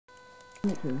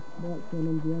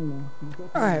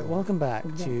Alright, welcome back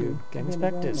to Game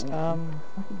Spectres.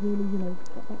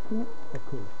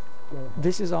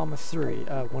 This is ARMA 3,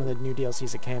 one of the new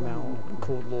DLCs that came out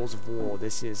called Laws of War.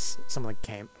 This is some of the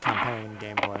campaign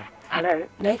gameplay. Hello,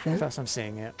 Nathan. First time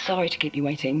seeing it. Sorry to keep you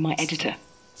waiting, my editor.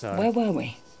 So, where were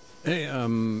we? Hey,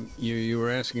 you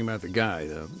were asking about the guy,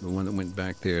 the one that went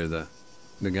back there, the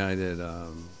guy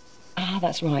that, Ah,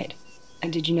 that's right.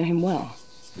 And did you know him well?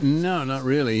 No, not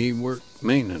really. He worked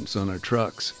maintenance on our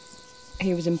trucks.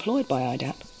 He was employed by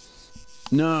IDAP.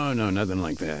 No, nothing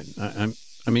like that.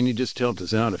 I mean, he just helped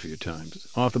us out a few times.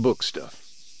 Off the book stuff.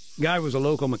 Guy was a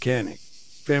local mechanic.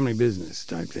 Family business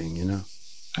type thing, you know?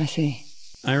 I see.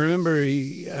 I remember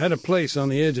he had a place on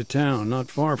the edge of town, not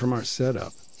far from our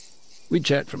setup. We'd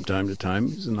chat from time to time.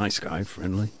 He's a nice guy,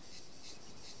 friendly.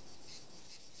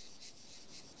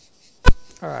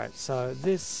 alright, so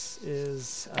this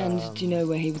is... And do you know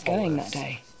where he was going that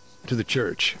day? To the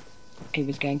church. He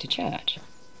was going to church.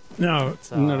 No,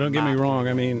 don't get me wrong.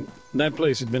 I mean, that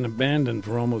place had been abandoned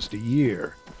for almost a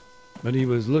year. But he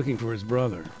was looking for his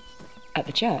brother. At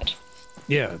the church?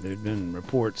 Yeah, there'd been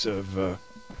reports of,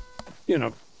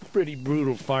 pretty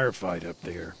brutal firefight up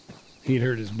there. He'd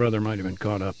heard his brother might have been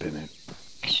caught up in it.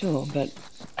 Sure, but...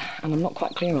 And I'm not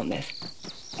quite clear on this.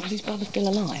 Was his brother still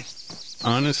alive?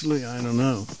 Honestly, I don't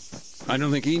know. I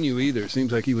don't think he knew either.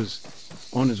 Seems like he was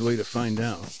on his way to find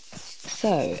out.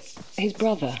 So, his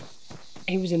brother,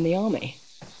 he was in the army?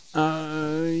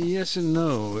 Yes and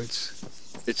no.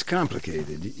 It's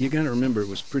complicated. You gotta remember it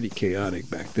was pretty chaotic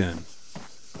back then.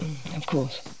 Of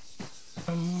course.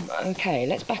 Okay,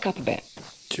 let's back up a bit.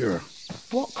 Sure.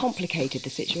 What complicated the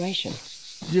situation?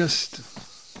 Just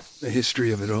the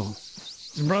history of it all.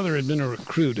 His brother had been a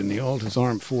recruit in the Alta's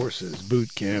armed forces,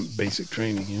 boot camp, basic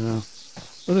training, you know.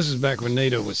 Well, this is back when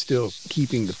NATO was still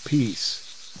keeping the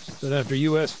peace. But after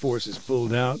U.S. forces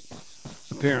pulled out,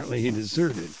 apparently he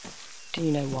deserted. Do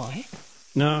you know why?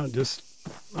 No, just...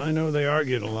 I know they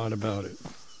argued a lot about it.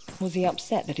 Was he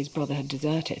upset that his brother had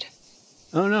deserted?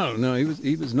 Oh, no,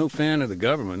 he was no fan of the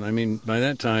government. I mean, by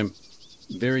that time,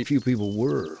 very few people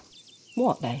were.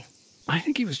 What, then? I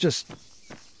think he was just...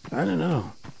 I don't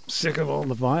know. Sick of all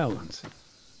the violence.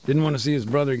 Didn't want to see his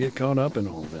brother get caught up in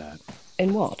all that.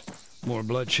 In what? More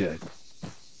bloodshed.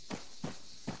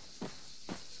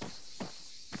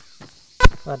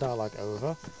 That dialogue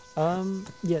over.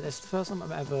 Yeah, this is the first time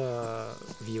I'm ever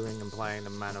viewing and playing the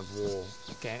Man of War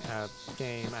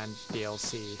game and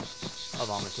DLC of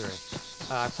Arma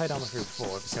 3. I played Arma 3 before,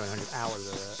 over 700 hours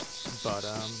of it, but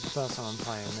first time I'm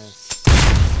playing this.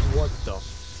 What the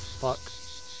fuck?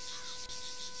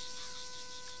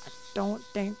 I don't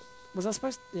think... Was that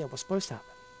supposed... Yeah, it was supposed to happen.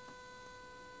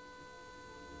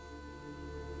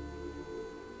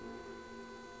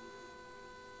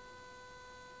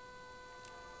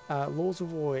 Laws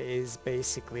of War is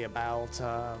basically about,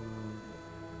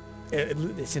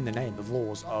 it's in the name, the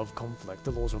laws of conflict,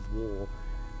 the laws of war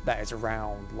that is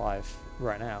around life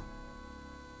right now.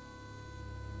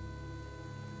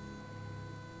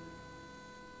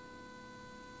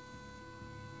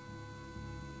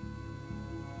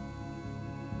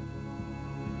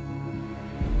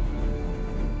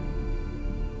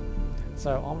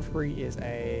 So ARMA 3 is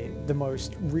the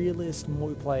most realist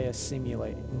multiplayer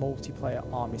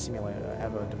army simulator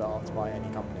ever developed by any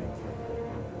company.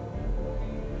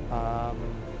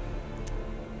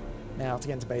 Now to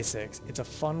get into basics, it's a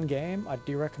fun game. I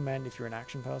do recommend if you're an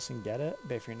action person, get it.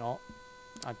 But if you're not,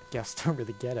 I guess don't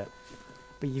really get it.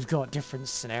 But you've got different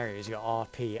scenarios. You've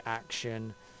got RP,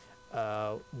 action,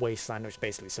 Wasteland, which is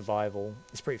basically survival.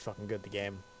 It's pretty fucking good, the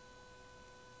game.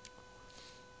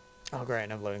 Oh great,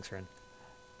 another loading screen.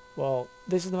 Well,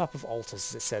 this is the map of Altus,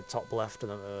 as it said, top left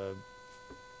of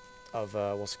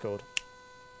what's it called?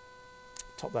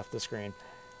 Top left of the screen.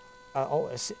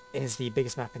 Altus is the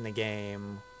biggest map in the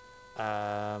game.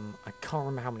 I can't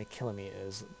remember how many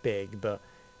kilometers big, but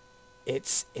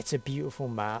it's a beautiful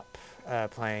map.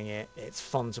 Playing it, it's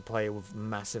fun to play with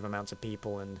massive amounts of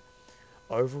people, and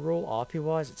overall,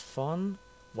 RP-wise, it's fun.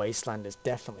 Wasteland is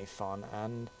definitely fun,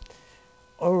 and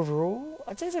overall,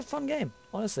 I'd say it's a fun game.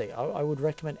 Honestly, I would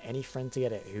recommend any friend to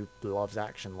get it who loves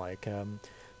action, like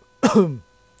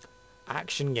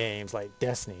action games like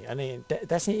Destiny. I mean,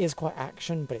 Destiny is quite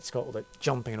action, but it's got all the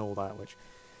jumping and all that, which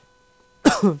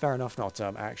fair enough, not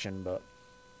action, but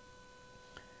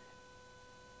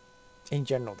in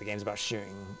general, the game's about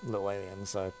shooting little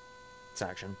aliens, so it's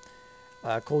action.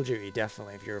 Call of Duty,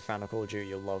 definitely. If you're a fan of Call of Duty,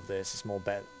 you'll love this. It's more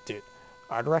bet, dude.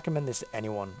 I'd recommend this to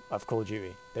anyone of Call of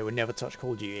Duty. They would never touch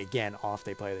Call of Duty again after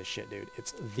they play this shit, dude.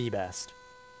 It's the best.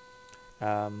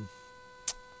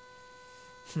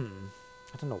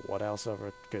 I don't know what else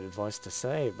other good advice to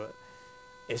say, but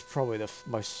it's probably the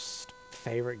most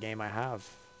favorite game I have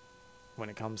when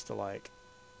it comes to like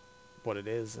what it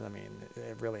is. I mean,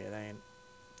 it ain't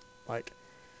like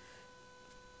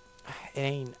it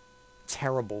ain't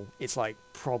terrible. It's like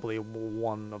probably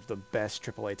one of the best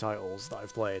AAA titles that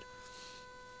I've played.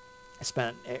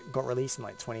 It got released in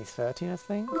like 2013, I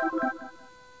think.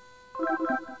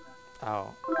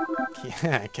 Oh,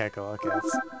 yeah, Keko. Okay,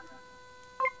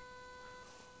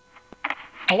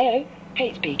 Hello,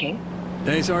 Kate speaking.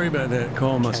 Hey, sorry about that.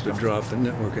 Call must have Keko. dropped. The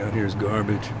network out here is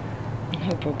garbage.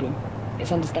 No problem.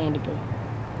 It's understandable.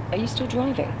 Are you still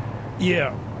driving?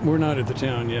 Yeah, we're not at the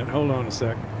town yet. Hold on a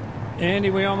sec. Andy,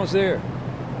 we almost there.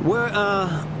 We're,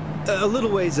 a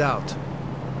little ways out.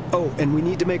 Oh, and we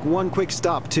need to make one quick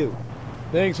stop, too.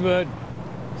 Thanks, bud.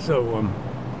 So,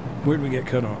 where'd we get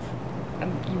cut off?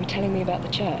 You were telling me about the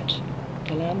church.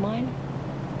 The landmine?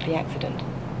 The accident.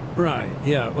 Right,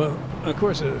 yeah. Well, of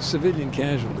course, a civilian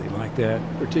casualty like that,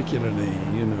 particularly,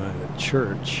 at a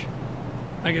church,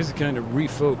 I guess it kind of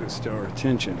refocused our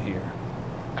attention here.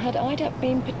 Had IDAP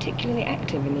been particularly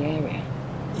active in the area?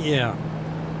 Yeah.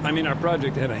 I mean, our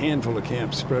project had a handful of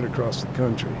camps spread across the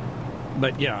country.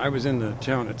 But yeah, I was in the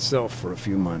town itself for a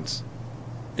few months.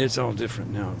 It's all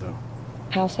different now, though.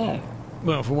 How so?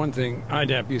 Well, for one thing,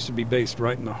 IDAP used to be based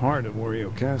right in the heart of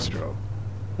Rio Castro.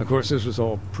 Of course, this was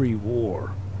all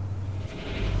pre-war.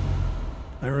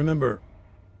 I remember,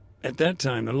 at that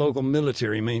time, the local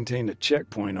military maintained a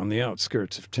checkpoint on the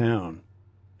outskirts of town.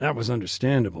 That was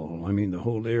understandable. I mean, the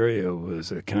whole area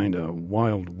was a kind of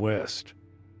Wild West.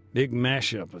 Big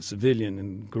mashup of civilian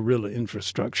and guerrilla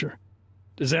infrastructure.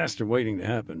 Disaster waiting to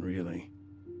happen, really.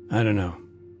 I don't know.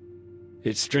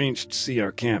 It's strange to see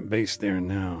our camp based there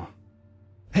now.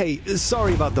 Hey,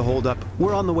 sorry about the holdup.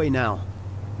 We're on the way now.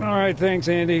 All right, thanks,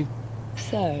 Andy.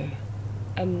 So,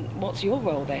 what's your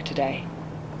role there today?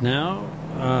 Now,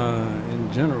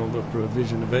 in general, the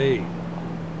provision of aid.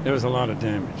 There was a lot of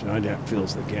damage. IDAP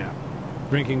fills the gap.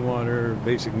 Drinking water,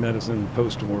 basic medicine,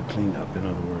 post-war cleanup, in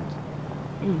other words.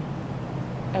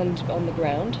 And on the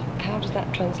ground, how does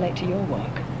that translate to your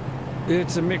work?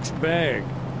 It's a mixed bag.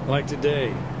 Like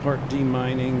today, part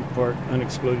demining, part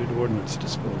unexploded ordnance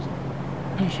disposal.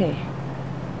 I see.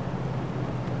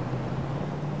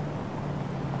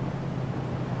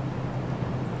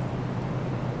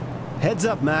 Heads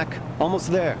up, Mac.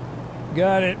 Almost there.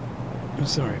 Got it. I'm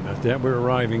sorry about that. We're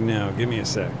arriving now. Give me a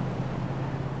sec.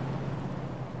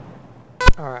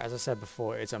 Alright, as I said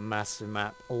before, it's a massive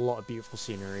map, a lot of beautiful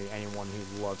scenery. Anyone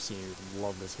who loves scenery will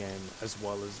love this game, as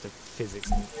well as the physics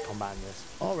and combat in this.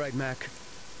 All right, Mac.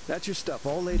 That's your stuff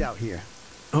all laid out here.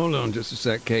 Hold on just a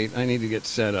sec, Kate. I need to get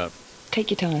set up.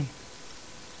 Take your time.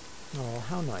 Oh,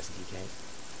 how nice of you,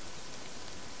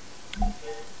 Kate.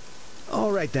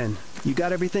 All right, then. You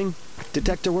got everything?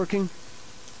 Detector working?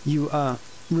 You,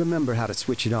 remember how to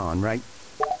switch it on, right?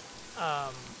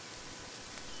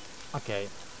 Okay.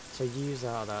 So use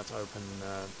that to open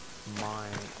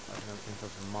mine.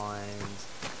 Open mines.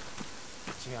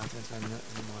 So yeah, I can turn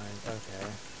mines. Okay.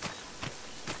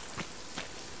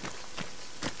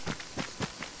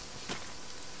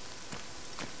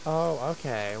 Oh,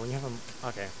 okay. When you have a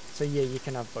okay. So yeah, you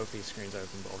can have both these screens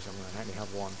open, but obviously I'm gonna only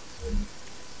have one.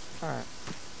 All right.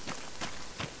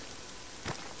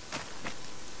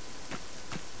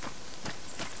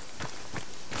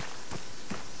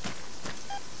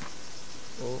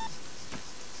 Oh.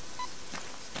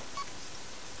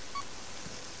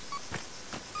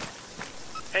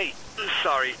 Hey,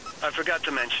 sorry, I forgot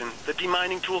to mention, the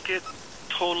demining toolkit,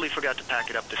 totally forgot to pack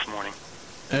it up this morning.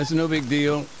 That's no big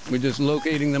deal. We're just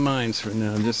locating the mines for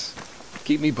now. Just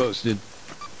keep me posted.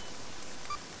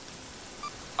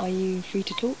 Are you free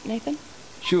to talk, Nathan?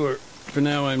 Sure. For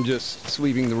now, I'm just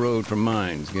sweeping the road for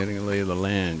mines, getting a lay of the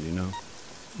land, you know.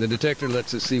 The detector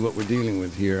lets us see what we're dealing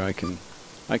with here. I can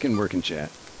work and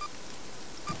chat.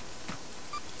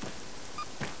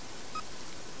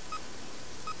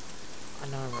 I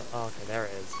know. Oh, okay, there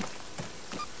it is.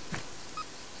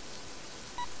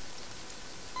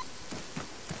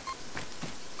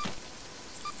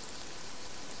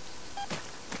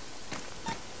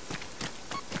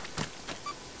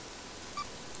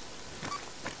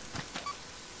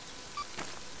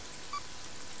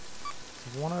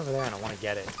 There's one over there and I want to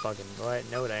get it. It's bugging. Right?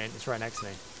 No, it ain't. It's right next to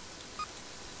me.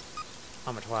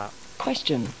 I'm a twat.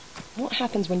 Question. What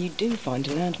happens when you do find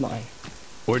a landmine?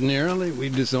 Ordinarily, we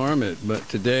disarm it, but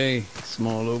today,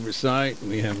 small oversight,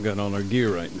 we haven't got all our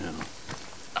gear right now.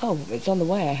 Oh, it's on the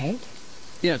way, I hope.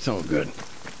 Yeah, it's all good.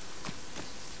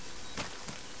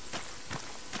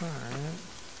 Alright.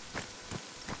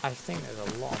 I think there's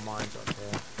a lot of mines up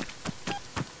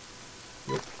here.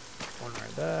 One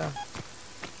right there.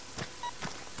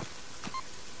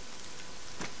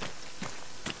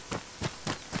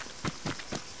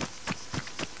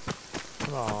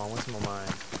 Come on, what's more mine?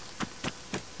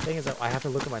 Thing is that I have to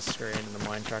look at my screen and the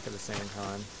mine track at the same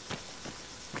time.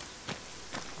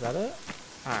 Is that it?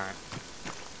 Alright.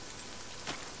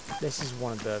 This is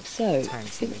one of the So,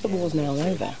 tanks in since the game, war's now too.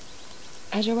 over,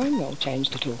 has your own role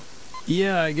changed at all?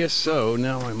 Yeah, I guess so.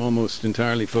 Now I'm almost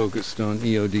entirely focused on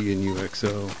EOD and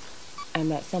UXO. And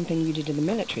that's something you did in the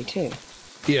military too?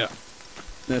 Yeah,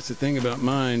 that's the thing about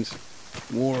mines.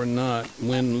 War or not,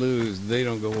 win, lose, they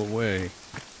don't go away.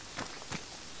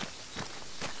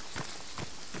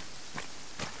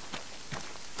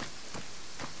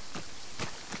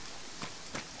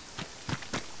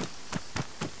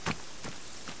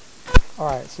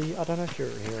 Alright, so I don't know if you're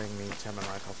hearing me turn my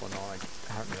mic off or not.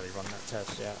 I haven't really run that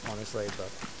test yet, honestly,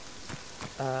 but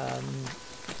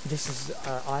this is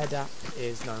IADAP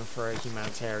is known for a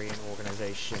humanitarian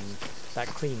organization that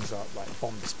cleans up like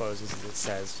bomb disposals, as it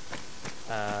says.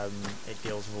 It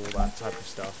deals with all that type of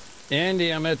stuff. Andy,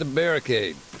 I'm at the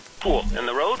barricade. Cool. And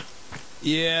the road?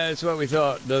 Yeah, it's what we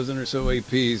thought. Dozen or so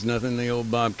APs, nothing the old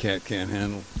Bobcat can't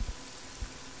handle.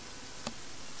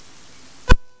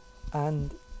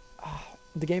 And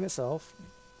the game itself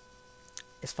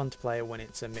is fun to play when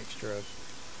it's a mixture of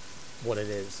what it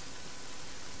is.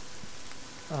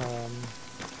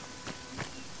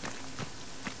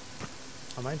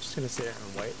 Am I just going to sit here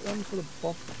and wait then for the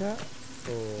Bobcat?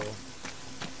 Or...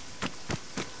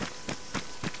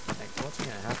 like, what's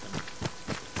going to happen?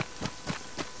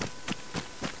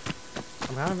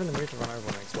 I'm kind of in the mood to run over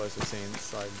an explosive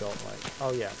since I got like...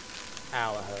 oh yeah.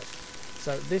 Ow, that hurt.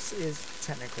 So this is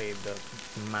technically the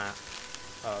map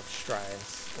of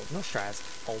Stratus, well, not Stratus,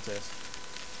 Altus.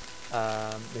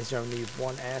 There's only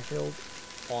one airfield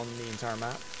on the entire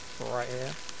map, right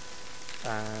here,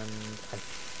 and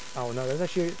oh no,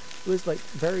 there's like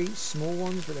very small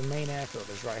ones, but the main airfield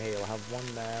is right here. You'll have one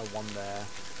there,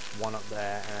 one up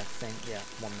there, and I think, yeah,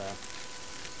 one there.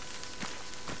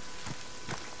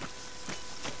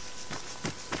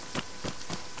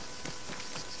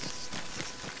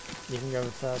 You can go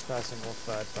in first person or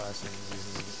third person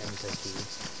using the enter key.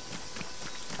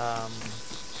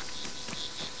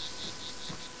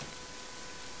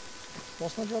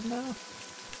 What's my job now? I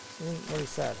think what he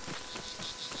said.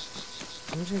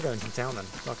 I'm just gonna go into town then.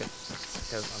 Fuck it.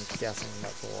 Because I'm guessing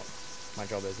that's what my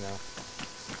job is now.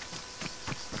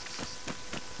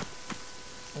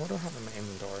 What do I have in my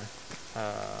inventory?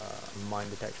 Mine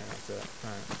detection, that's it.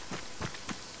 Alright.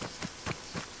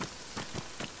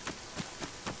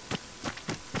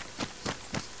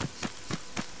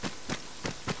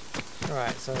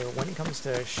 Alright, so when it comes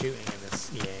to shooting in this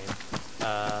game,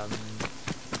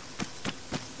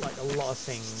 like a lot of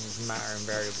things matter in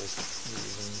variable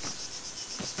reasons.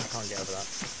 I can't get over that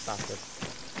bastard.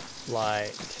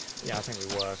 Like, yeah, I think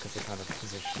we were because we kind of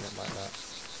position it like that.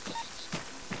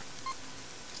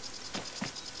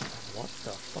 What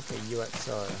the fuck are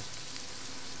UXO?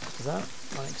 Is that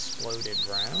unexploded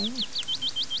round?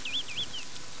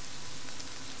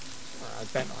 I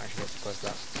bet not actually get too close to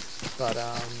that. But,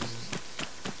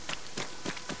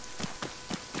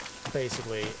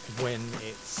 basically, when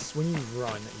you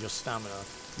run, your stamina,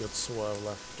 you'll swerve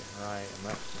left and right and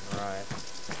left and right.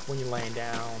 When you're laying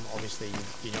down, obviously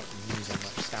you're not using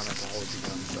much stamina to hold your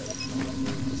gun, so you're not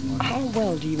moving as much. How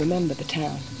well do you remember the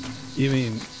town? You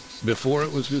mean before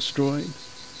it was destroyed?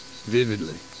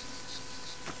 Vividly.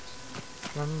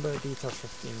 Remember details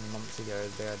 15 months ago,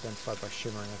 they're identified by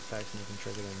shimmering effects and you can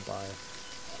trigger them by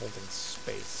holding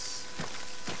space.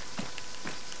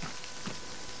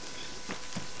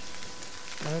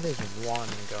 I know there's one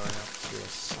going up to a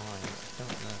sign, but I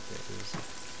don't know if it is.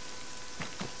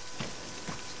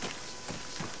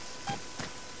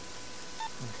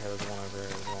 Okay, there's one over here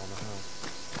as well on the house.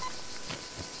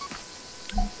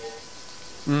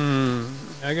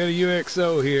 I got a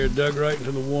UXO here, dug right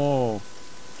into the wall.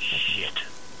 Shit.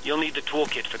 You'll need the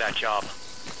toolkit for that job.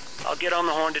 I'll get on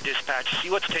the horn to dispatch, see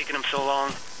what's taking them so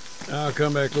long. I'll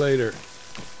come back later.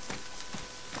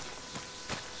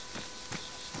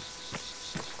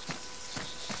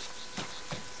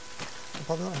 I'm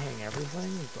probably not hitting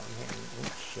everything, but I'm hitting,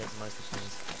 oh shit, most of the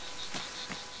things.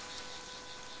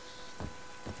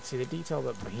 See, the detail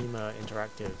that Behemoth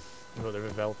Interactive, who are the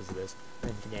developers of this,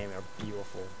 into the game are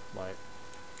beautiful. Like,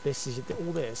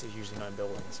 all this is usually not in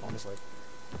buildings, honestly.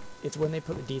 It's when they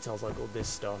put the details like all this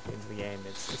stuff into the game,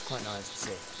 it's quite nice to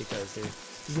see, because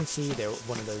you can see they're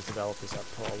one of those developers that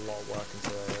put a lot of work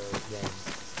into the game,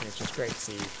 and it's just great to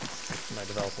see, a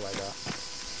developer like that.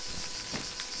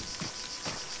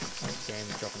 Like,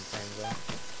 game's dropping frames there.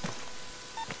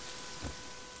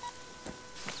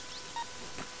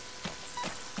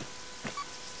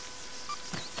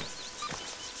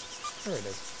 sure it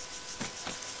is.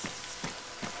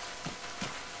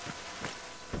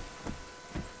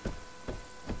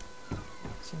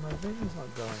 See, my vision's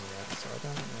not going yet, so I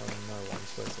don't really know what I'm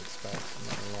supposed to expect, I'm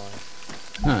not gonna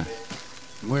lie. Huh.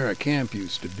 Where a camp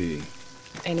used to be.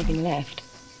 Anything left?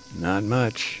 Not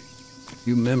much.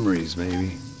 Few memories,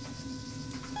 maybe.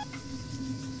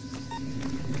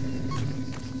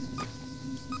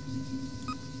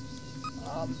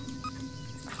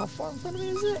 How far in front of me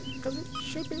is it? Because it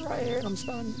should be right here and I'm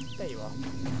stunned. There you are.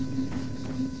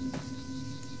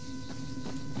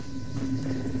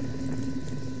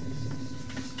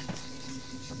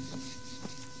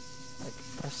 Like,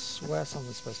 I swear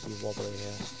something's supposed to be wobbly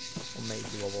here. Or maybe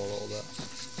wobble a little bit.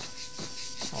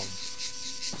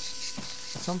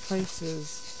 Some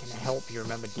places can help you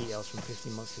remember details from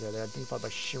 15 months ago. They're identified by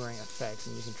shimmering effects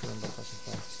and using trim by pressing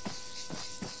play.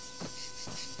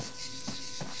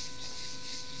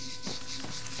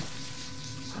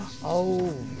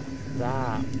 Oh,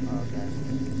 that. Okay.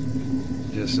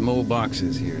 Just some old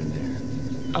boxes here and there.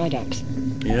 IDAPs.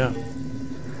 Yeah.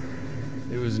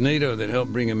 It was NATO that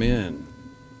helped bring him in.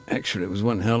 Actually, it was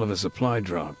one hell of a supply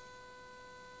drop.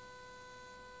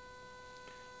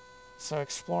 So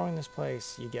exploring this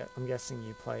place, I'm guessing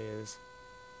you play as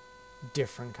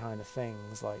different kind of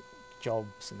things, like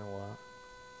jobs and all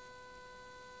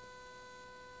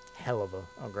that. Hell of a,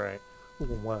 oh great.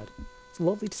 One word. It's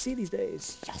lovely to see these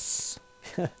days. Yes!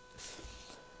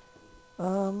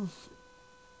 Oh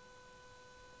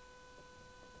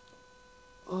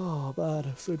man,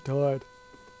 I'm so tired.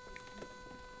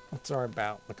 I'm sorry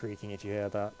about the creaking if you hear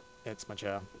that. It's my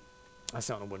chair. I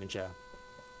sit on a wooden chair.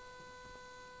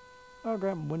 Oh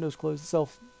great, my window's closed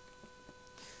itself.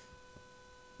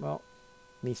 Well,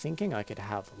 me thinking I could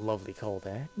have lovely cold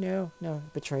air. No,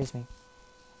 it betrays me.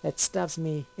 It stabs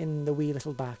me in the wee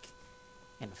little back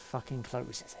and fucking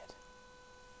closes it.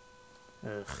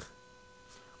 Ugh.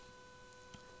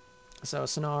 So a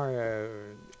scenario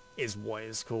is what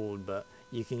it's called, but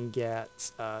you can get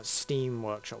Steam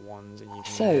Workshop ones, and you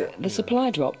can So, get, the supply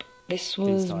drop, this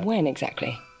was when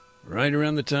exactly? Right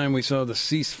around the time we saw the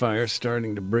ceasefire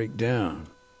starting to break down.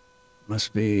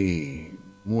 Must be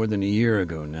more than a year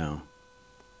ago now.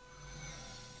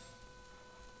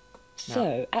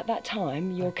 So, at that time,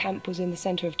 your camp was in the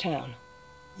center of town.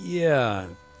 Yeah,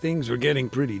 things were getting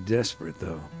pretty desperate,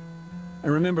 though. I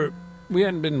remember we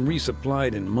hadn't been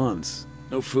resupplied in months.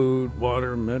 No food,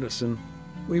 water, medicine.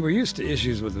 We were used to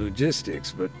issues with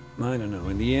logistics, but I don't know.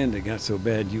 In the end, it got so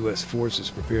bad U.S. forces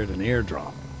prepared an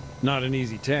airdrop. Not an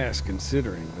easy task,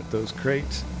 considering, but those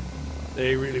crates,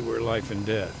 they really were life and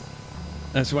death.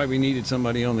 That's why we needed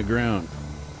somebody on the ground.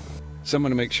 Someone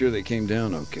to make sure they came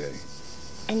down okay.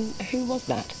 And who was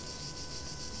that?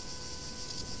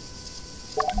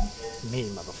 Me,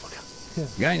 motherfucker.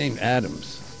 A guy named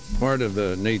Adams, part of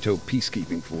the NATO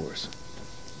peacekeeping force.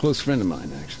 Close friend of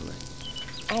mine, actually.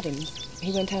 Adams?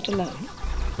 He went out alone?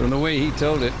 From the way he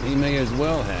told it, he may as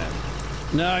well have.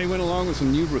 No, he went along with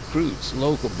some new recruits,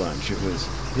 local bunch. It was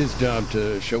his job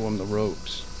to show them the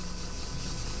ropes.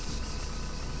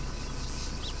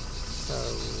 So,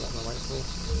 what am I waiting for?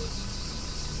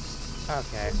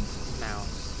 Okay, now,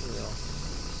 real.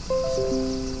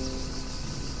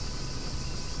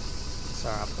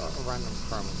 Sorry, I've got a random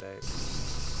chroma date.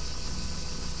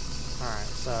 Alright,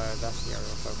 so that's the area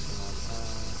we're focusing on.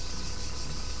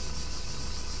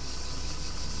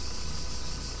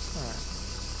 Alright.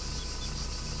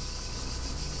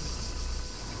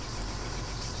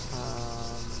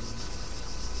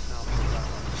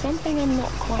 Something I'm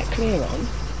not quite clear on.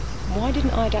 Why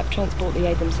didn't IDAP transport the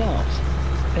aid themselves?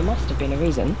 There must have been a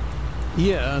reason.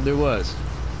 Yeah, there was.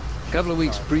 A couple of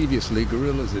weeks previously,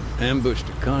 guerrillas had ambushed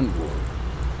a convoy.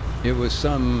 It was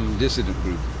some dissident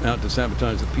group out to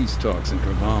sabotage the peace talks in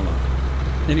Kavala.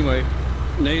 Anyway,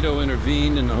 NATO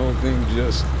intervened and the whole thing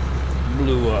just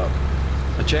blew up.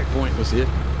 A checkpoint was hit.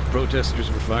 Protesters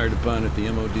were fired upon at the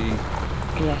MOD.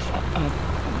 Yes,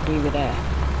 we were there.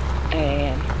 8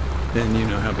 a.m. Then you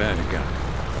know how bad it got.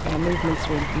 Our movements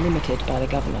were limited by the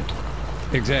government.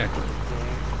 Exactly.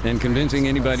 And convincing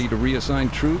anybody to reassign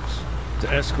troops, to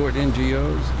escort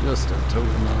NGOs, just a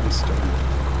total non-starter.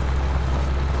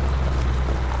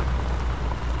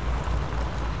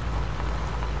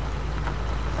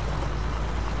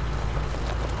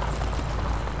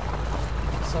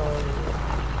 So,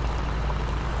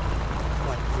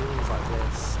 like, rules like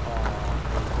this are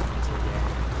important to the game.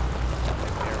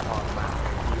 Like, they're automatic.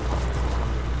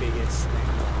 One of the biggest things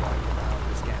I like about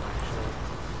this game, actually,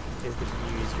 is the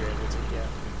views you're able to get.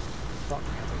 Fuck, I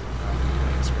can't think of that.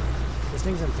 This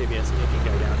thing's amphibious and it can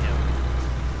go downhill.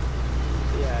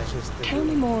 Yeah, it's just... Tell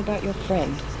me more about your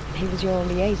friend. He was your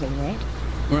liaison, right?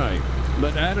 Right.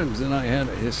 But Adams and I had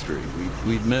a history.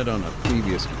 We'd met on a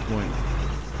previous deployment.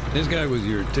 This guy was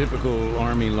your typical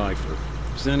Army lifer.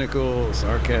 Cynical,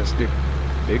 sarcastic,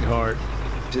 big heart,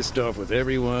 pissed off with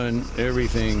everyone,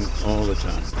 everything, all the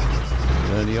time.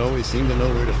 But he always seemed to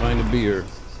know where to find a beer,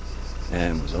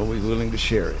 and was always willing to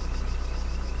share it.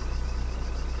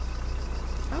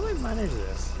 How do I manage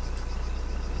this?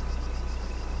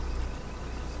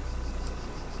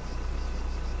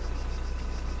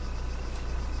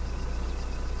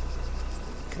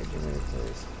 Could you move,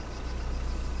 please?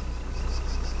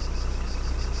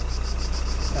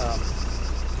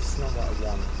 This is not what I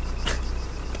want.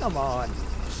 Come on.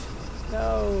 No.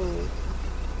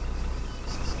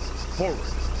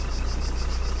 Forward.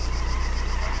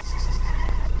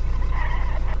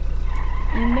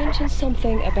 You mentioned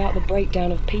something about the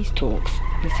breakdown of peace talks,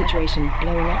 the situation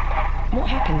blowing up. What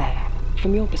happened there,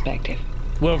 from your perspective?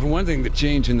 Well, for one thing, the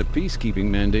change in the peacekeeping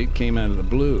mandate came out of the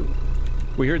blue.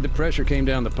 We heard the pressure came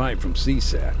down the pipe from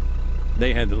CSAT.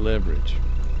 They had the leverage.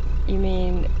 You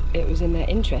mean it was in their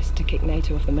interest to kick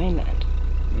NATO off the mainland?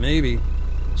 Maybe.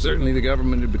 Certainly the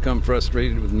government had become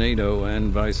frustrated with NATO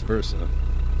and vice versa.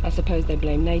 I suppose they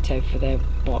blame NATO for their,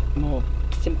 more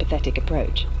sympathetic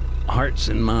approach. Hearts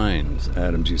and minds,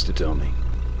 Adams used to tell me.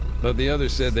 But the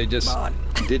others said they just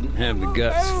didn't have the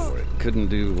guts for it. Couldn't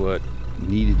do what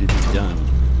needed to be done.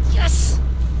 Yes!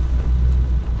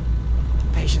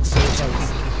 Patience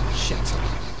surveys. Shit.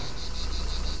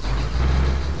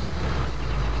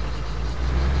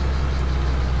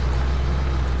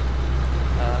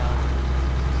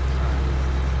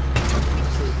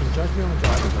 So you can judge me on the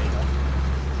driver later.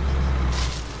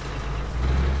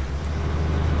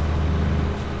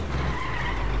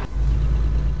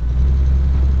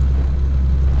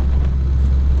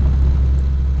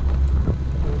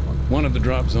 One of the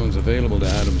drop zones available to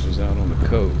Adams was out on the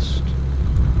coast.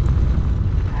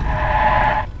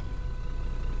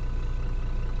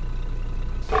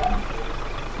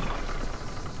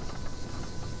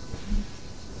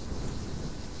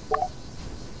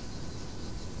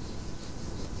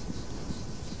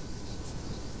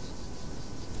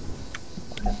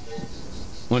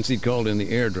 Once he'd called in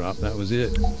the airdrop, that was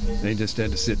it. They just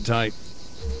had to sit tight,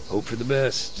 hope for the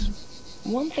best.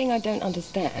 One thing I don't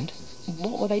understand,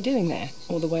 what were they doing there,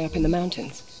 all the way up in the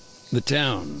mountains? The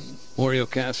town, Oreo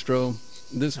Castro,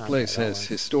 this place has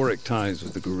historic ties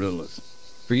with the guerrillas.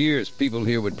 For years, people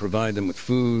here would provide them with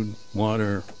food,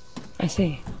 water. I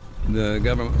see. The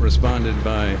government responded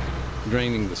by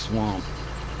draining the swamp.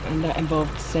 And that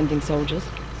involved sending soldiers?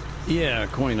 Yeah,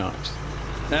 coin ops.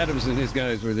 Adams and his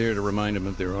guys were there to remind them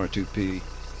of their R2P.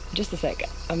 Just a sec,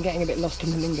 I'm getting a bit lost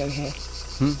in the lingo here.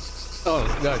 Oh,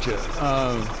 gotcha.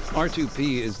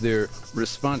 R2P is their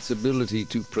responsibility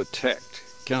to protect.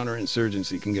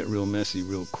 Counterinsurgency can get real messy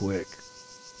real quick.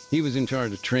 He was in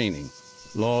charge of training,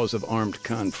 laws of armed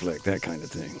conflict, that kind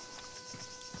of thing.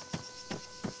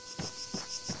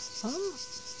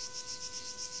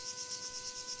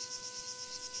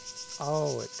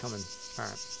 Oh, it's coming.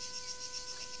 Alright.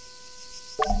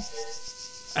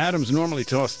 Adams normally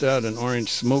tossed out an orange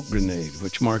smoke grenade,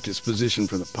 which marked his position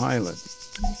for the pilot.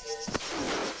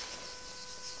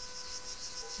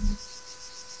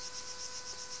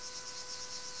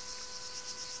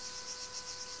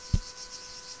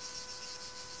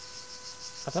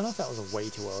 I don't know if that was a way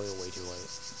too early or way too late.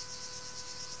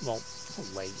 Well,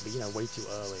 not late, but you know, way too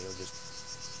early or just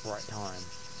right time.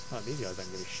 Oh, these guys don't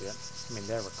give a shit. I mean,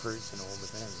 they're recruits and all, but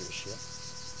they don't give a shit.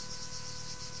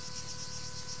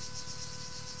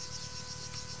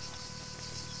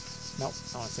 Nope,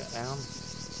 I want to sit down.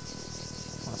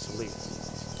 I want to salute.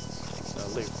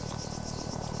 Salute.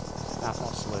 That's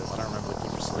not salute. I don't remember the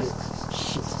keeper salute.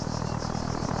 Shit.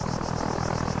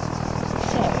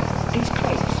 So, these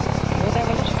crates, were there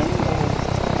a lot of them, or...?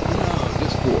 No,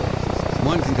 just 4.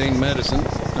 One contained medicine,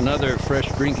 another fresh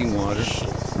drinking water.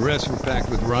 The rest were packed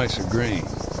with rice or grain.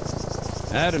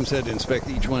 Adams had to inspect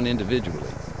each one individually.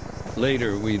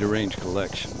 Later, we'd arrange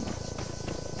collection.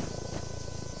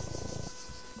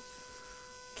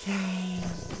 Okay,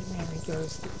 there he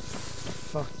goes.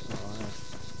 Fuck off.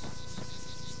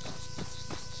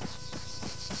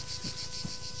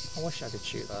 I wish I could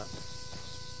shoot that.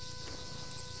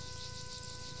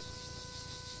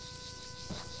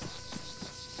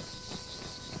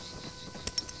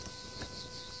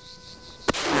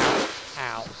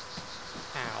 Ow. Ow.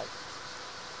 Ow.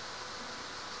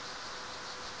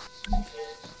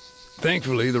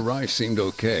 Thankfully, the rice seemed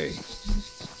okay.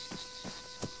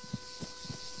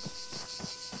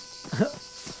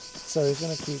 So he's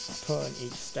gonna keep putting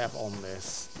each step on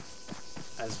this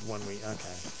as when we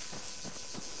okay.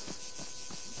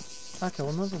 Okay,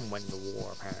 well none of them went in the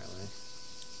war apparently.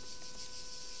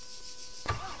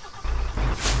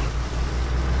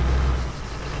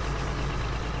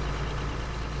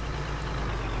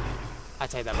 I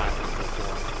take that back.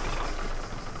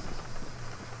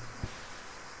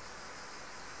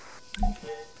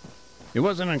 It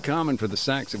wasn't uncommon for the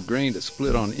sacks of grain to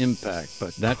split on impact,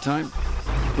 but that time,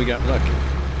 we got lucky.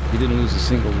 He didn't lose a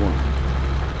single one.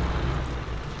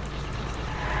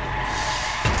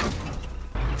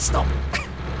 Stop!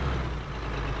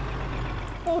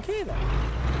 Okay then.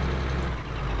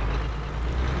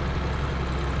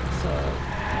 So...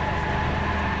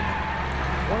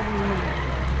 What are we gonna do?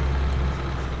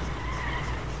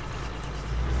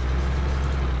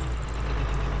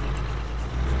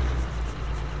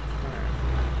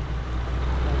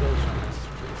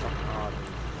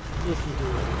 If you do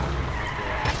it,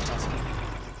 that's it.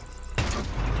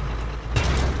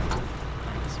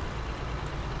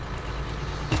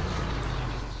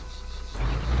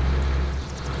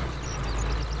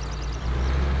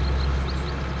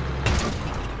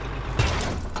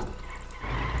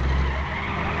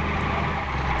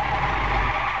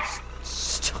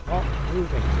 Stop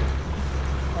moving.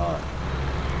 Alright.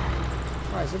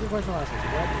 Alright, so the question I ask is,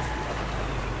 where does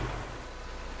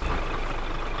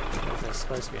there's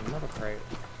supposed to be another crate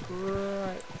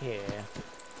right here.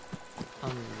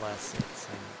 Unless it's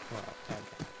in... well, okay.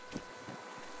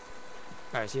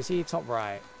 Alright, so you see top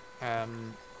right.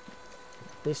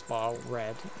 This bar,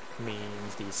 red,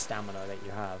 means the stamina that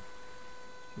you have.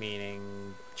 Meaning,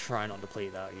 try not to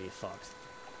deplete that or you're fucked.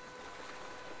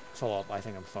 So I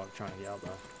think I'm fucked trying to get up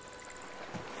there.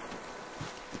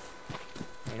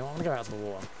 You know what, I'm gonna go out to the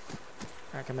water.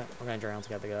 Alright, come in. We're gonna drown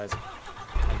together, guys. I'm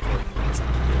kidding. It's not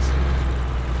like this.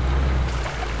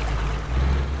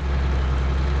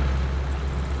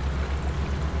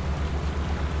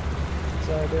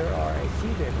 So there are a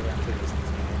few different activities in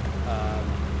this game.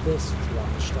 This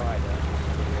one, Strider,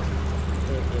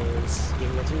 it is, you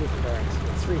can get two different variants, you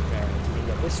get three variants. You can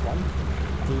get this one,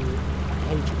 the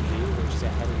HMG, which is a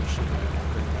heavy machine gun, a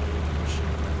grenade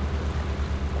machine gun,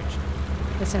 which,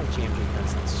 let's say GMG gun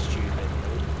sounds stupid,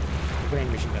 the grenade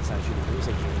machine gun sounds stupid, but we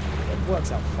say GMG, it works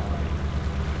out fine.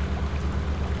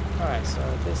 Alright, so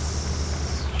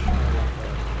this...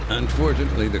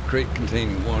 Unfortunately, the crate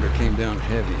containing water came down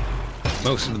heavy.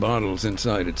 Most of the bottles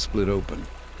inside had split open.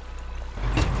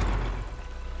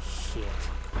 Shit.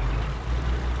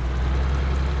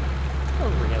 Oh,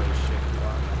 really shit.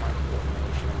 My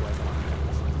coordination of where's the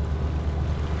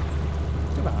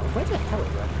line. Where the hell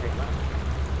is that crate map?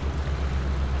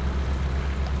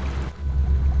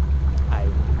 I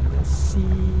will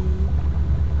see.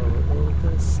 Oh,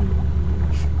 the sea.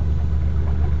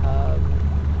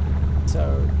 So,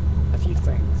 a few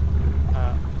things.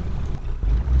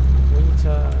 When you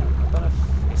turn, I don't know if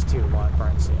it's too light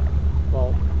brights here.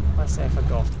 Well, let's say if I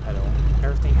go off the pedal,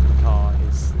 everything in the car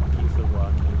is beautifully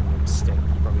working with stick.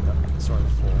 You probably saw it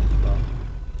before, but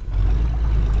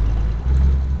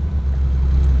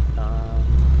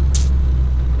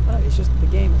it's just the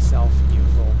game itself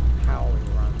beautiful, how it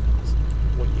runs,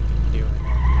 what you can do in it.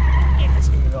 If it's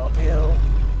going to go uphill,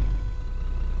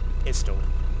 it's stalled.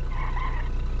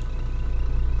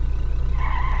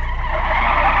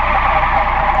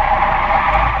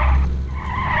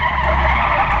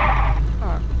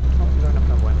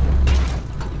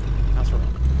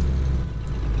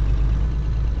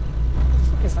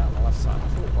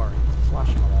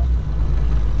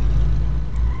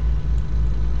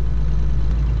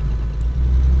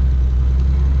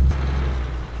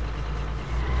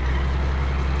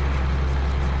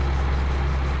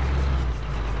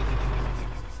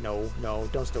 No,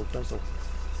 don't stop, don't stop.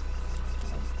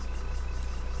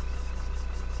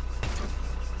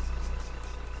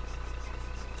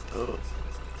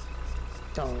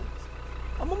 Don't.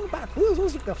 I'm on the back wheels,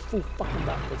 what's like the full fucking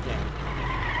backwards game?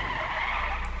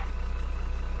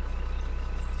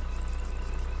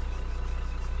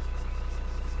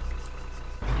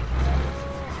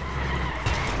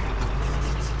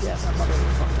 Yes, I'm not really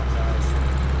fucked up, guys.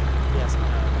 Yes, I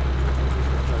am.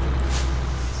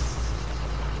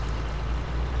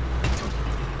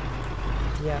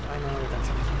 Yeah, I know that's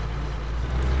it.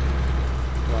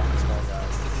 Well, it's all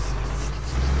guys.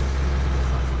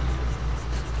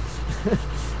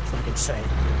 It's fucking insane.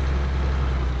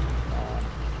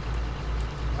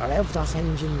 I love that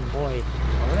engine, boy.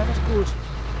 Or whatever's good.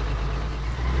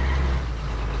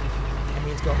 I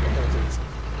mean, it's got abilities.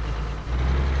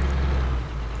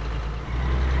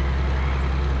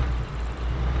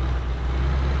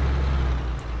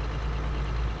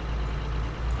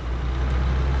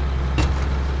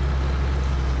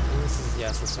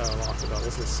 OBS for so long. I forgot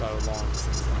this is so long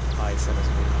since I said it's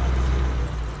been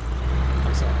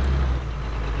I'm sorry.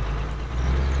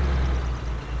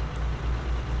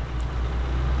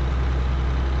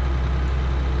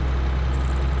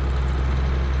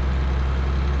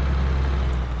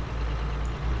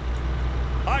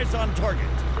 Eyes on target.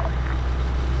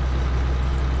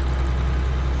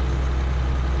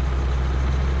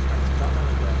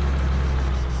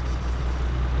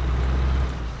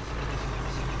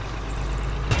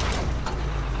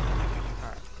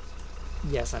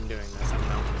 Yes, I'm doing this. I'm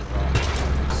mounting the rock.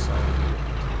 So...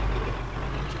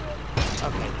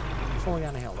 Okay. Falling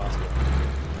down a hill, that's good. Okay,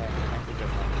 thank you, good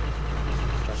one.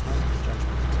 Judgment?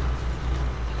 Judgment.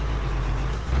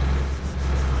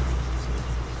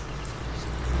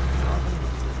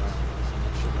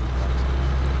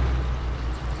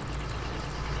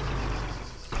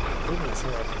 Even this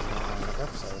here is not on the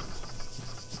episode.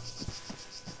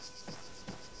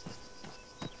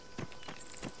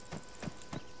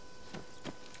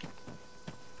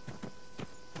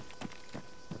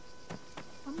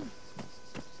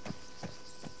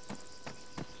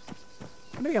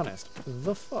 To be honest,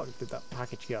 the fuck did that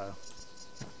package go?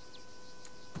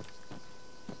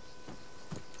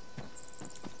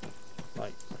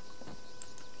 Like,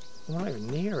 I'm not even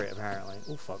near it apparently.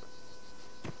 Oh fuck.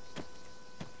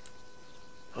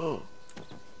 Oh.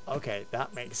 Okay,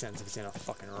 that makes sense if it's in a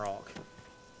fucking rock.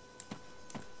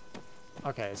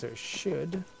 Okay, so it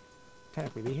should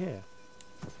technically be here.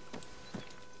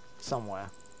 Somewhere.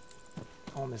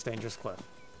 On this dangerous cliff.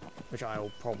 Which I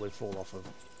will probably fall off of.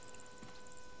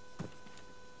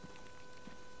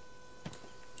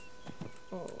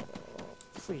 Oh,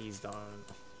 please don't.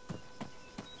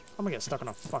 I'm gonna get stuck on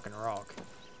a fucking rock.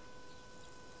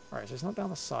 Alright, so it's not down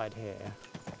the side here.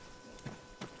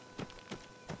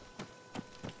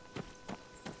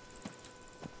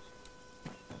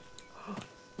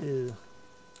 Ew.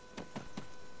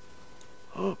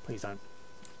 Oh, please don't.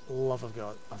 Love of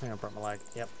God. I think I broke my leg.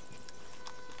 Yep.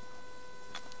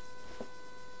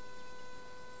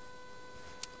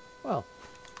 Well,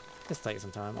 this takes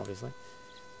some time, obviously.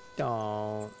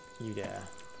 Don't you dare.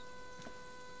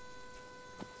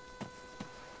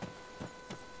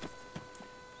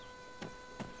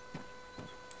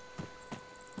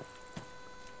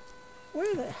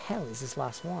 Where the hell is this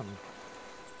last one?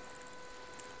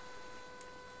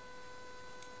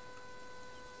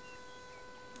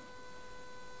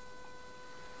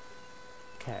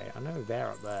 Okay, I know they're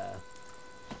up there.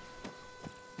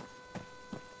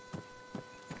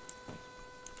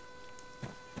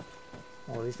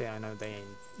 Or at least I know they ain't,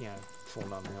 you know, falling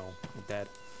down the hill or dead.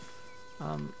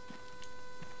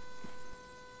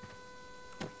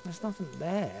 There's nothing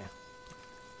there.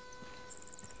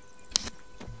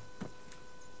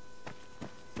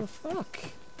 The fuck?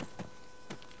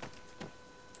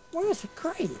 Where's the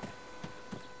crate?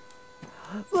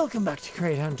 Welcome back to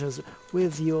Crate Hunters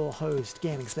with your host,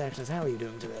 Gaming Spectres. How are you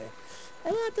doing today?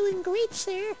 I'm not doing great,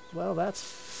 sir. Well, that's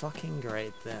fucking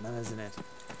great then, isn't it?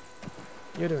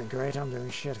 You're doing great, I'm doing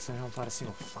shit, because I can't find a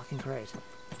single fucking crate.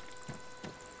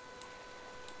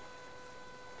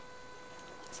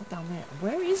 It's not down there.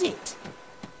 Where is it?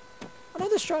 I know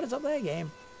the Strider's up there, game.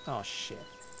 Oh, shit.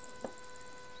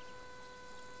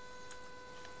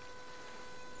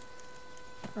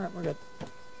 Alright, we're good.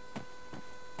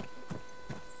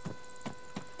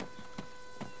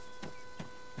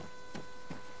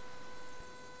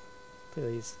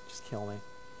 Please, just kill me.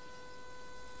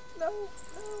 No,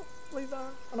 no, please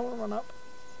don't. I don't want to run up.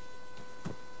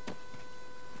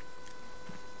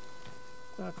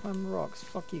 Climb the rocks.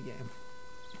 Fuck you, game.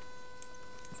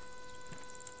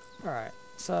 Alright,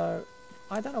 so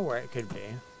I don't know where it could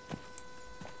be.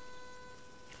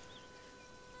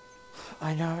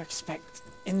 I know,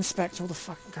 inspect all the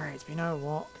fucking crates, but you know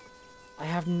what? I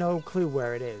have no clue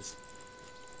where it is.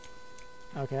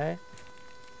 Okay?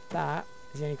 That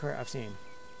is the only crate I've seen.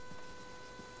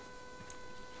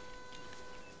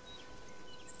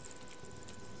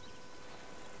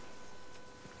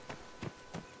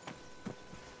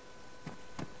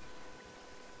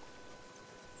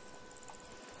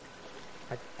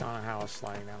 I don't know how I was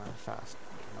sliding down that fast,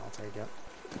 and I'll take it.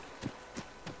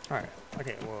 Alright,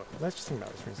 okay, well, let's just think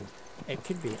about this for instance. It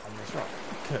could be on this rock.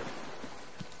 It could.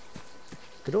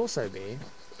 Could also be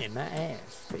in that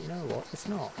ass. But you know what? It's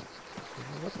not.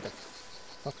 What the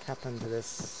fuck happened to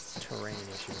this terrain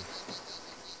issue?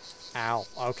 Ow.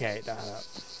 Okay, that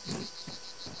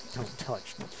don't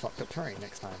touch fucked up terrain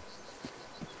next time.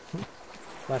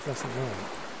 Life lesson learned.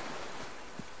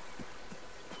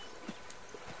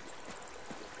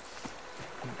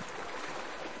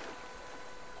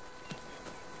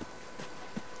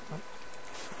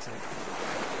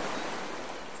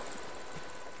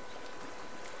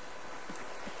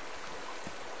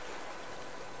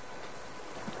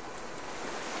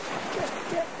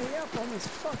 this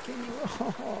fucking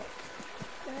rock.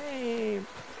 Hey.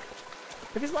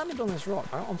 If he's landed on this rock,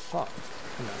 I'm fucked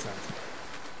in that sense.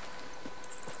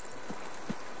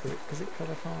 Because I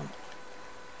can't.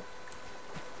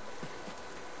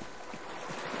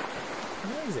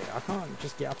 Where is it? I can't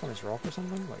just get up on this rock or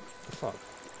something? Like, the fuck?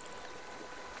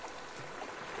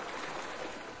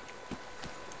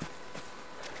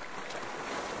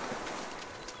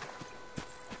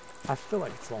 I feel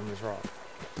like it's along this rock.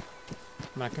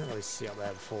 I mean, I couldn't really see up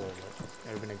there before, but it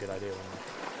would have been a good idea, wouldn't it?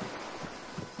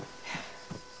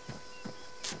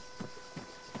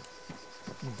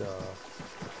 The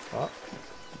fuck?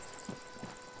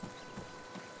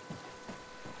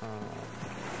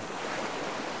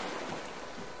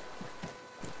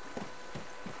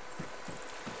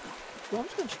 Well, I'm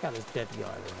just gonna check out this dead guy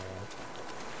over here.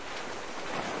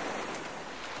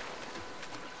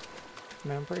 I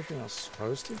mean, I'm pretty sure you're not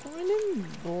supposed to find him,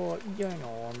 but going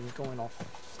off,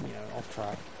 you know, off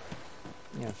track.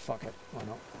 You know, fuck it, why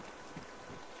not?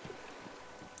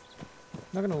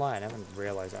 I'm not gonna lie, I haven't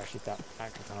realised actually that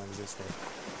actual tunnel existed.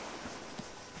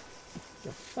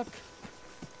 The fuck?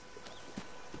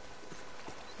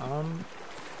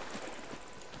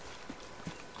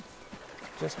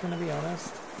 Just gonna be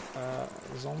honest,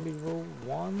 zombie rule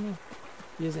 1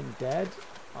 isn't dead.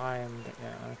 Yeah,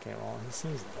 okay, well, he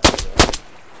seems dead.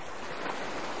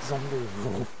 Zombie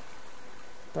rule.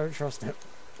 Don't trust him.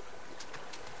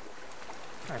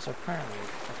 Alright, so apparently it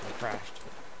fucking crashed.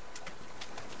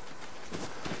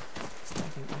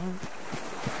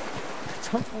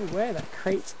 I don't know where that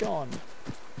crate's gone.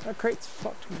 That crate's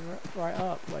fucked me right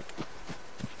up, like...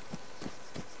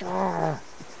 Ah.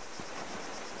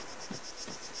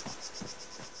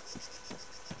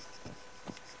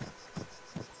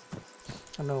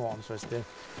 I know what I'm supposed to do.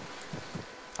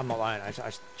 I'm not lying, I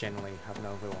genuinely have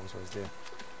no clue what I'm supposed to do.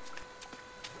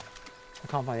 I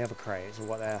can't find the other crate, so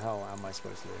what the hell am I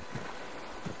supposed to do?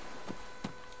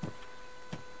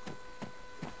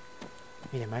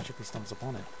 He magically stumbles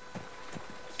upon it.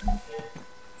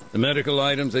 The medical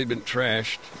items, they'd been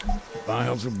trashed.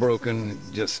 Vials were broken.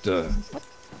 Just a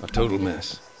total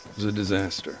mess. It was a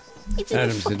disaster.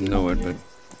 Adams didn't know it, but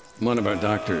one of our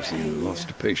doctors, he lost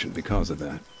a patient because of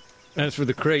that. As for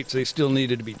the crates, they still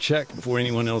needed to be checked before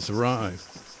anyone else arrived.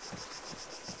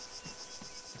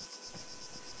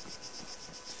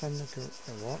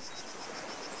 What?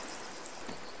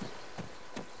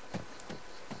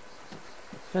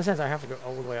 No sense I have to go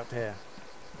all the way up here.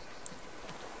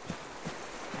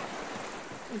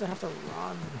 Means I have to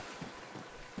run.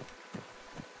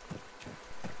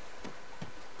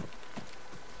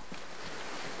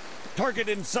 Target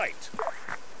in sight.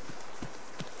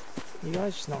 You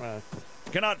guys just not gonna...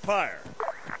 Cannot fire.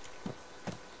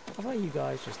 How about you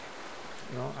guys just...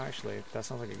 You know, actually, that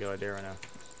sounds like a good idea right now.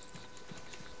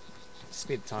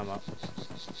 Speed the time up.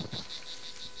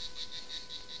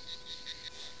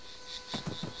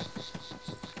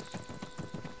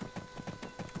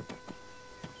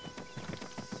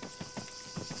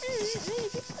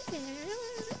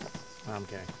 I'm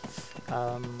kidding.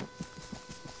 Oh,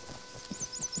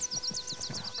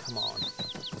 come on.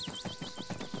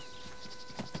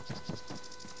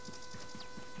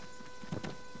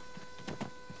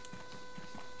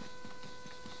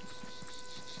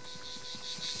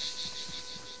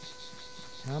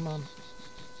 Come on.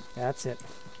 That's it.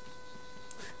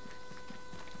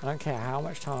 I don't care how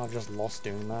much time I've just lost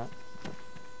doing that.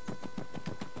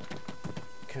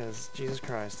 Because, Jesus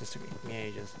Christ, this took me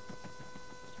ages.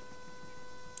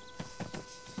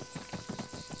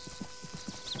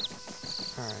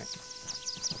 Alright.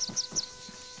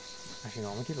 Actually, no,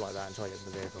 I'm gonna keep it like that until I get to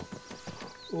the vehicle.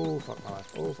 Oh, fuck my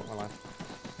life. Oh, fuck my life.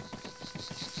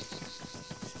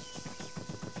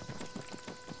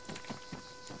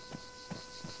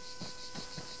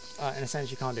 In a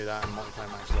sense, you can't do that in multiplayer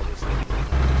matches, obviously.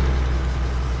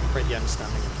 Pretty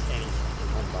understanding of any fucking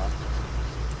combat.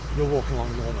 You're walking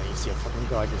along normally, you see a fucking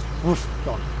guy just woof,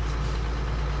 gone.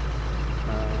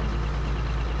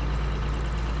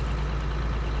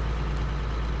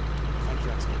 Thank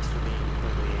you, Xbox, for being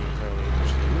totally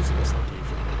actually useless like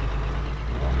usual.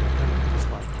 You know what, I'm gonna just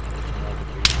like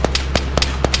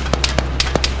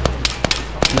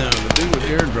Now, the thing with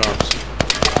airdrops.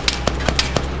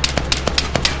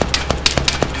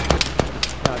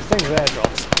 No, the thing with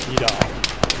airdrops, you die.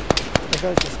 The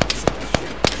guy's just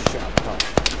shut up the car.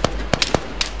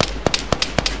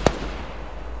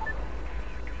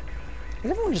 Is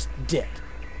everyone just dead?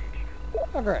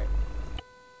 Oh, great.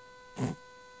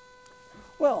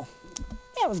 Well,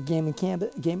 that was Gaming Camber,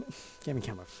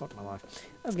 fuck my life.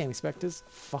 That was Gaming Spectres,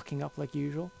 fucking up like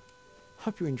usual.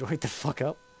 Hope you enjoyed the fuck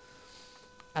up.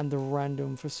 And the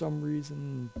random, for some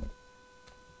reason,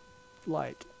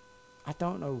 like, I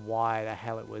don't know why the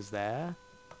hell it was there.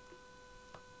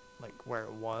 Like, where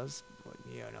it was. But,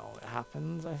 you know, it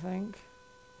happens, I think.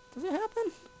 Does it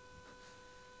happen?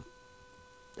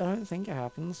 I don't think it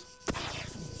happens.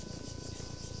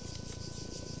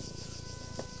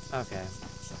 Okay.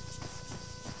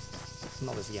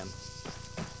 Not this again.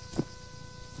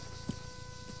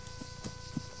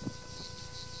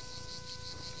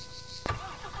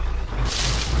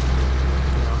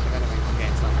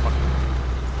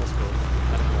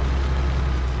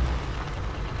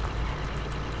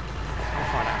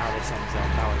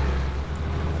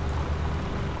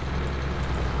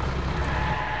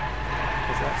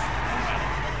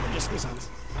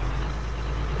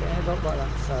 Like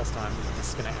that the first time, it's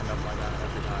just gonna end up like that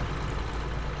every time.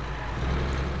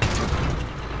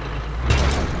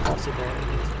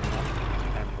 Possibilities are not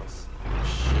endless.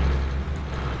 Shit.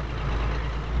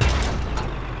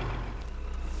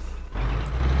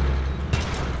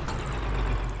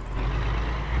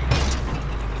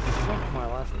 Fuck my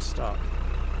life, I'm stuck.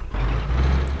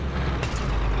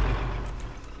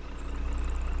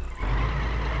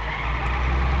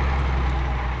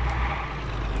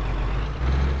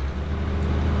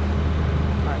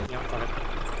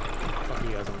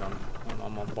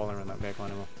 I'm not bothering that vehicle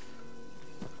anymore.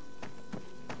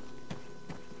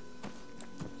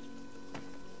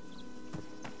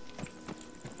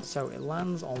 So it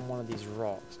lands on one of these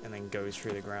rocks and then goes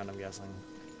through the ground, I'm guessing.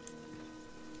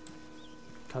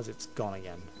 Because it's gone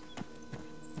again.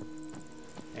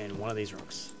 In one of these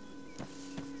rocks.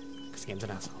 Because the game's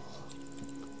an asshole.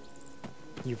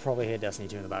 You probably hear Destiny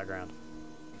 2 in the background.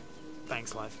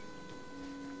 Thanks, life.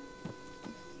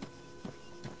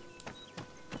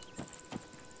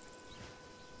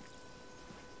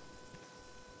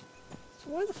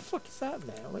 Why the fuck is that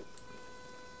there? Like,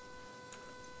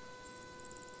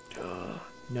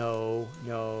 no,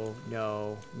 no,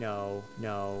 no, no,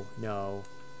 no, no.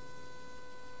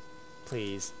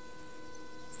 Please.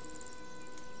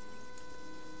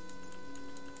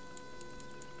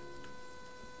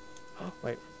 Oh,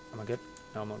 wait, am I good?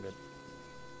 No, I'm not good.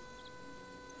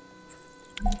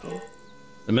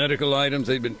 The medical items,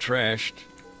 they'd been trashed.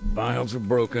 Vials were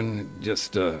broken.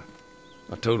 Just a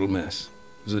total mess.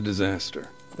 It was a disaster.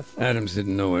 Adams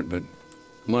didn't know it, but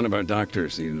one of our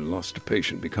doctors, he lost a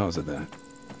patient because of that.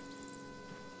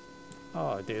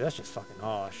 Oh, dude, that's just fucking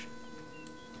harsh.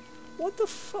 What the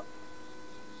fuck?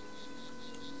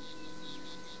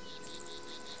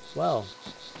 Well,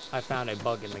 I found a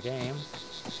bug in the game.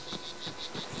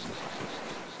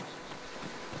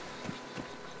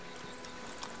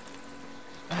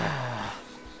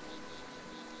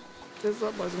 This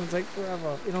upload's gonna take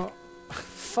forever. You know what?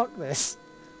 Fuck this.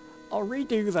 I'll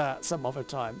redo that some other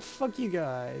time. Fuck you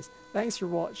guys. Thanks for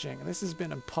watching. This has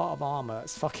been a part of ARMA.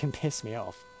 It's fucking pissed me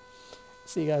off.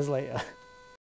 See you guys later.